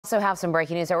Also have some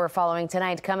breaking news that we're following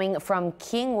tonight coming from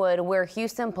Kingwood, where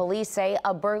Houston police say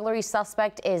a burglary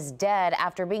suspect is dead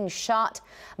after being shot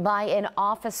by an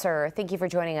officer. Thank you for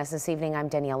joining us this evening.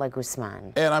 I'm Daniela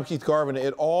Guzman. And I'm Keith Garvin.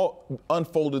 It all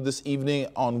unfolded this evening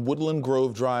on Woodland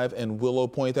Grove Drive and Willow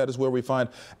Point. That is where we find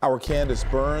our Candace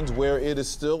Burns, where it is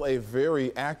still a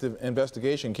very active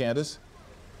investigation. Candace?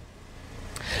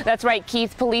 That's right,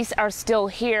 Keith. Police are still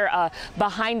here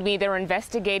behind me. They're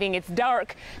investigating. It's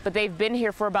dark, but they've been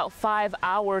here for about 5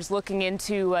 hours looking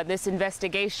into this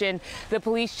investigation. The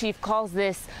police chief calls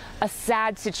this a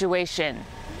sad situation.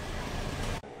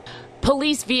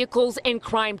 Police vehicles and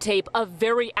crime tape, a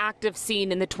very active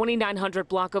scene in the 2900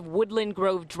 block of Woodland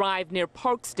Grove Drive near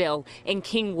Parksdale in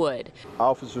Kingwood.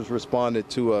 Officers responded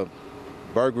to a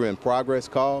burglary in progress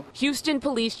call. Houston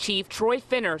Police Chief Troy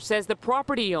Finner says the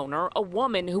property owner, a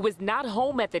woman who was not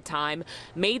home at the time,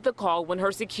 made the call when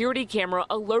her security camera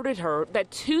alerted her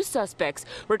that two suspects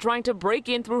were trying to break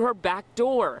in through her back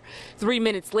door. 3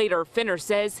 minutes later, Finner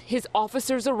says his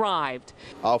officers arrived.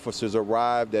 Officers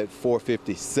arrived at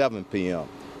 4:57 p.m.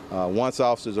 Once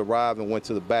officers arrived and went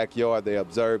to the backyard, they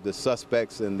observed the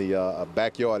suspects in the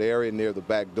backyard area near the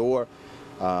back door,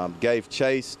 gave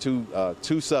chase to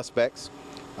two suspects.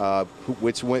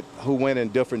 Who went in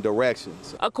different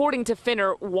directions. According to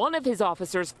Finner, one of his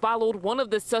officers followed one of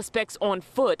the suspects on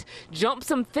foot, jumped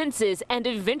some fences, and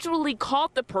eventually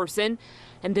caught the person.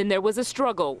 And then there was a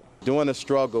struggle. During the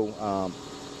struggle,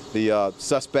 the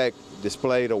suspect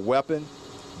displayed a weapon.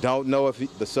 Don't know if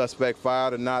the suspect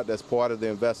fired or not. That's part of the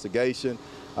investigation.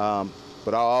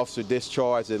 But our officer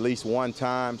discharged at least one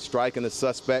time, striking the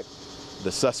suspect.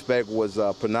 The suspect was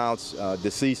pronounced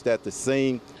deceased at the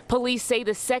scene. Police say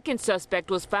the second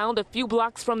suspect was found a few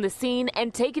blocks from the scene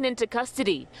and taken into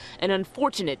custody. An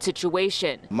unfortunate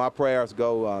situation. My prayers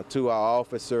go to our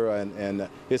officer and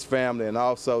his family, and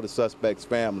also the suspect's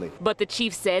family. But the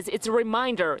chief says it's a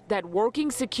reminder that working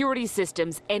security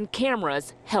systems and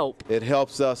cameras help. It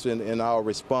helps us in our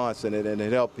response, and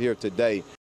it helped here today.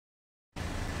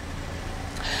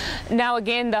 Now,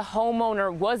 again, the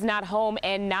homeowner was not home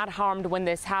and not harmed when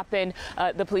this happened.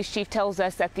 The police chief tells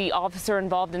us that the officer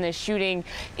involved in this shooting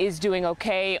is doing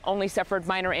okay, only suffered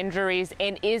minor injuries,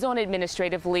 and is on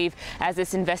administrative leave as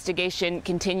this investigation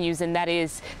continues, and that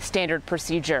is standard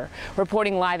procedure.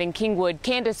 Reporting live in Kingwood,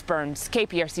 Candace Burns,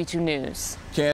 KPRC 2 News.